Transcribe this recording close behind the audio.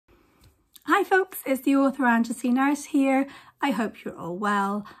Hi folks, it's the author Angela C. Nurse here. I hope you're all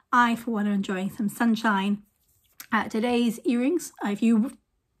well. I, for one, am enjoying some sunshine. Today's earrings, if you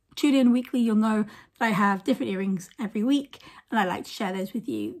tune in weekly, you'll know that I have different earrings every week and I like to share those with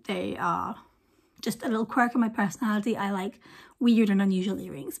you. They are just a little quirk of my personality. I like weird and unusual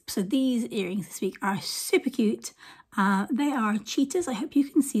earrings. So these earrings this week are super cute. They are cheetahs. I hope you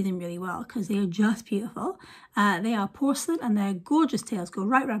can see them really well because they are just beautiful. They are porcelain and their gorgeous tails go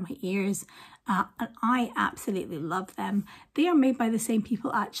right around my ears. And I absolutely love them. They are made by the same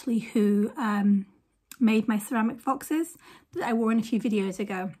people actually who made my ceramic foxes that I wore in a few videos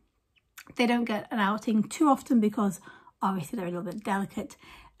ago. They don't get an outing too often because obviously they're a little bit delicate.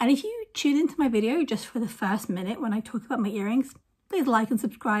 And if you tune into my video just for the first minute when I talk about my earrings, please like and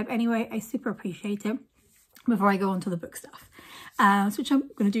subscribe anyway. I super appreciate it before I go on to the book stuff, which I'm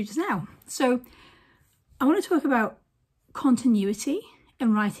going to do just now. So I want to talk about continuity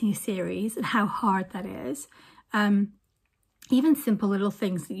in writing a series and how hard that is. Even simple little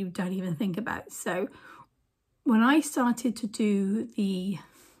things that you don't even think about. So when I started to do the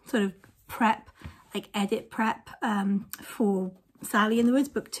sort of prep, like edit prep for Sally in the Woods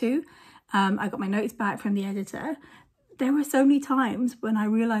book 2, I got my notes back from the editor. There were so many times when I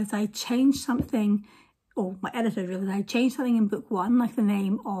realised I changed something, or my editor realised I changed something in book 1, like the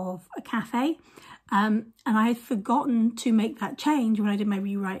name of a cafe, and I had forgotten to make that change when I did my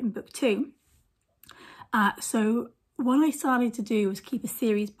rewrite in book 2. So what I started to do was keep a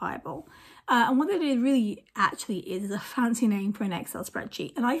series Bible. And what that really actually is a fancy name for an Excel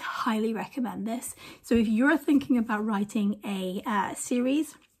spreadsheet. And I highly recommend this. So if you're thinking about writing a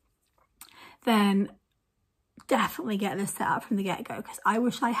series, then definitely get this set up from the get-go, because I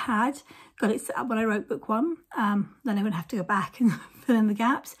wish I had got it set up when I wrote book 1. Then I wouldn't have to go back and fill in the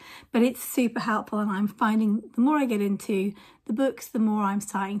gaps. But it's super helpful, and I'm finding the more I get into the books, the more I'm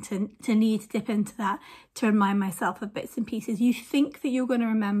starting to need to dip into that to remind myself of bits and pieces. You think that you're going to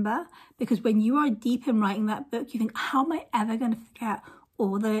remember, because when you are deep in writing that book, you think, how am I ever going to forget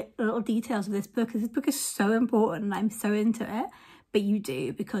all the little details of this book? Because this book is so important and I'm so into it. But you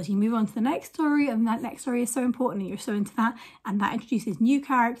do, because you move on to the next story, and that next story is so important and you're so into that, and that introduces new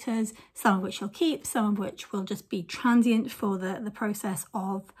characters, some of which you'll keep, some of which will just be transient for the process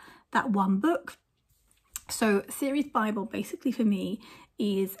of that one book. So series Bible basically for me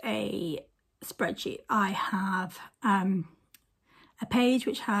is a spreadsheet. I have a page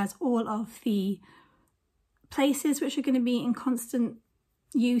which has all of the places which are going to be in constant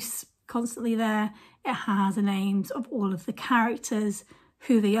use, constantly there. It has the names of all of the characters,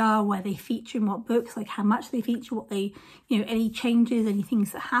 who they are, where they feature in what books, like how much they feature, what they, any changes, any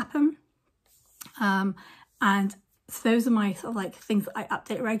things that happen. And so those are my sort of like things that I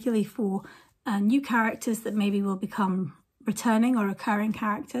update regularly for new characters that maybe will become returning or recurring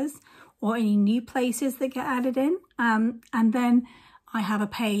characters, or any new places that get added in. And then I have a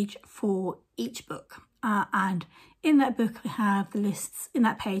page for each book. And in that book, I have the lists. In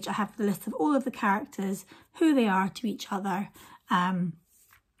that page, I have the list of all of the characters, who they are to each other,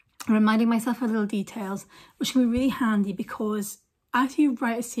 reminding myself of little details, which can be really handy, because as you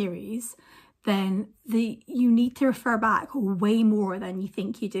write a series, then you need to refer back way more than you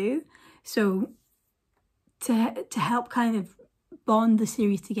think you do. So to help kind of bond the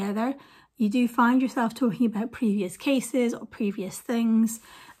series together, you do find yourself talking about previous cases or previous things,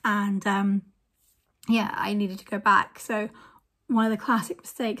 and yeah, I needed to go back. So one of the classic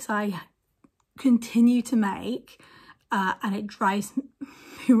mistakes I continue to make, and it drives me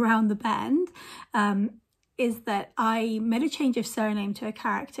around the bend, is that I made a change of surname to a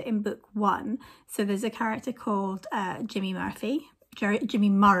character in book 1. So there's a character called Jimmy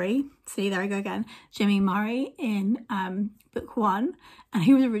Murray. See, there I go again. Jimmy Murray in book 1. And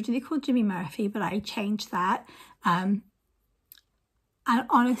he was originally called Jimmy Murphy, but I changed that. And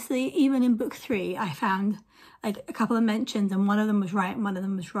honestly, even in book 3, I found like a couple of mentions and one of them was right and one of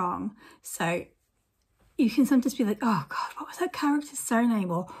them was wrong. So you can sometimes be like, oh God, what was that character's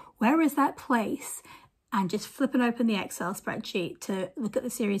surname? Or where is that place? And just flipping open the Excel spreadsheet to look at the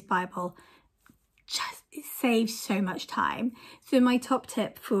series Bible, it saves so much time. So my top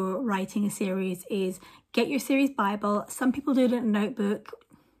tip for writing a series is get your series Bible. Some people do it in a notebook.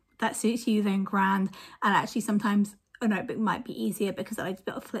 That suits you, then grand. And actually sometimes a notebook might be easier because I just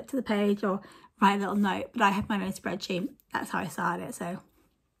be able to flip to the page or write a little note, but I have my own spreadsheet. That's how I started it, so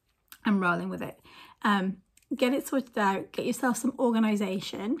I'm rolling with it. Get it sorted out, get yourself some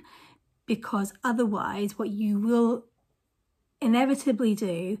organisation, because otherwise what you will inevitably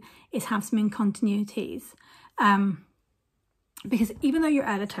do is have some incontinuities. Because even though your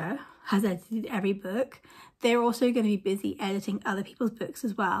editor has edited every book, they're also going to be busy editing other people's books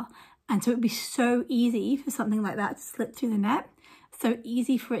as well. And so it'd be so easy for something like that to slip through the net. So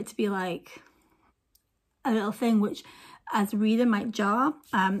easy for it to be like a little thing which as a reader might jar.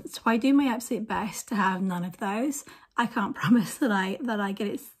 So I do my absolute best to have none of those. I can't promise that I get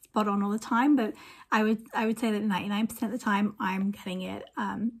it spot on all the time, but I would say that 99% of the time I'm getting it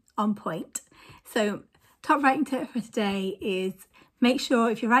on point. So top writing tip for today is make sure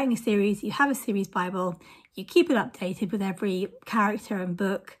if you're writing a series, you have a series Bible, you keep it updated with every character and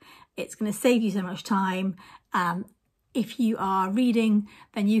book. It's going to save you so much time. If you are reading,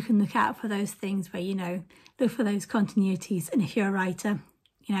 then you can look out for those things where, you know, look for those continuities. And if you're a writer,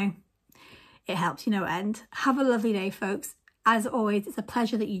 you know, it helps you know end. Have a lovely day, folks. As always, it's a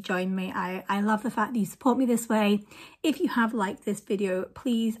pleasure that you join me. I love the fact that you support me this way. If you have liked this video,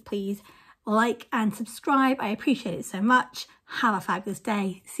 please like and subscribe. I appreciate it so much. Have a fabulous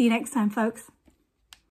day. See you next time, folks.